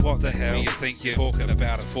What the hell you think you're talking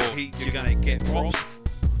about it for? You're gonna get props?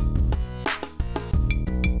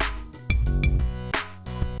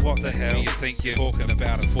 What the hell you think you're talking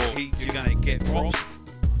about it for? You're gonna get props?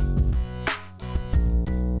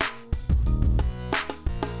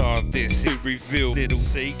 Oh, this to reveal little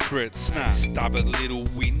secrets, stubborn little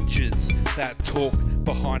whinges that talk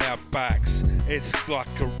behind our backs. It's like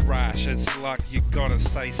a rash, it's like you gotta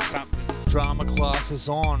say something. Drama class is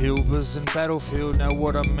on. Hilbers and Battlefield, know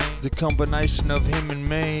what I mean? The combination of him and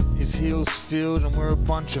me is Healsfeild, and we're a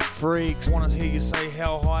bunch of freaks. Wanna hear you say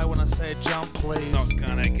how high when I say jump, please? Not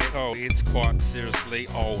gonna get old, it's quite seriously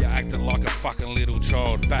old. You're acting like a fucking little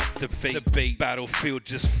child. Back to the beat, Battlefield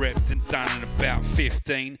just repped and done in about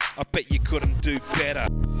 15. I bet you couldn't do better.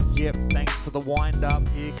 Yep, thanks for the wind up.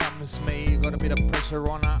 Here comes me, got a bit of pressure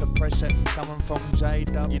on her. The pressure coming from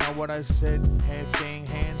J-Dub. You know what I said?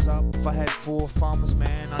 Hands up. If I had 4 thumbs,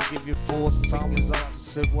 man, I'd give you 4 thumbs up.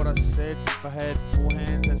 Said what I said. If I had 4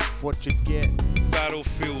 hands, that's what you'd get.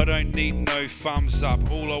 Battlefield, I don't need no thumbs up.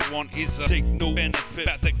 All I want is a signal benefit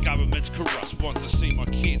that the government's corrupt. Want to see my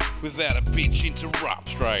kid without a bitch interrupt.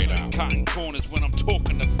 Straight up, cutting corners when I'm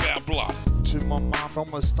talking about blood. To my mom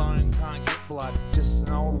from a stone, can't get blood. Just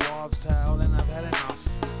an old wives' tale, and I've had enough.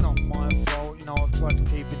 Not my fault, you know, I've tried to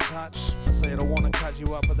keep in touch. I said I want to cut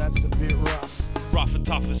you up, but that's a bit rough. Rough and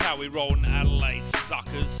tough is how we roll in Adelaide,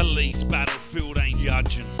 suckers. At least Battlefield ain't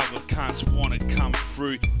judging. Other cunts wanna come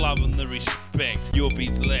through, loving the respect. You'll be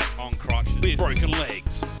left on crutches with broken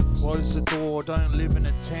legs. Close the door, don't live in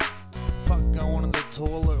a tent. Fuck going to the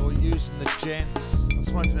toilet or using the gents. I'm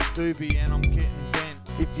smoking a doobie and I'm getting bent.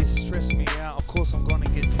 If you stress me out, of course I'm gonna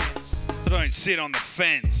get tense. Don't sit on the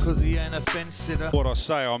fence, cause he ain't a fence sitter. What I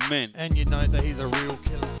say I meant. And you know that he's a real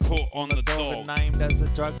killer. Put on the dog. Named as a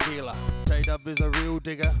drug dealer. J-Dub is a real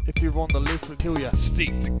digger. If you're on the list, we'll kill ya.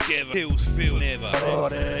 Stick together, Healsfeild never. Oh,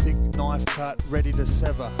 there. Big knife cut, ready to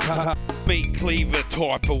sever. Meat cleaver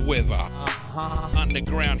type of weather.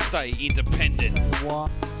 Underground, stay independent. Say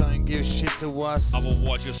what? Don't give shit to us.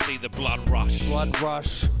 Otherwise you'll see the blood rush. Blood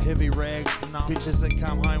rush, heavy rags, and bitches that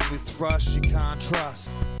come home with thrush you can't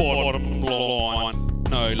trust. Bottom line,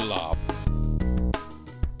 no love.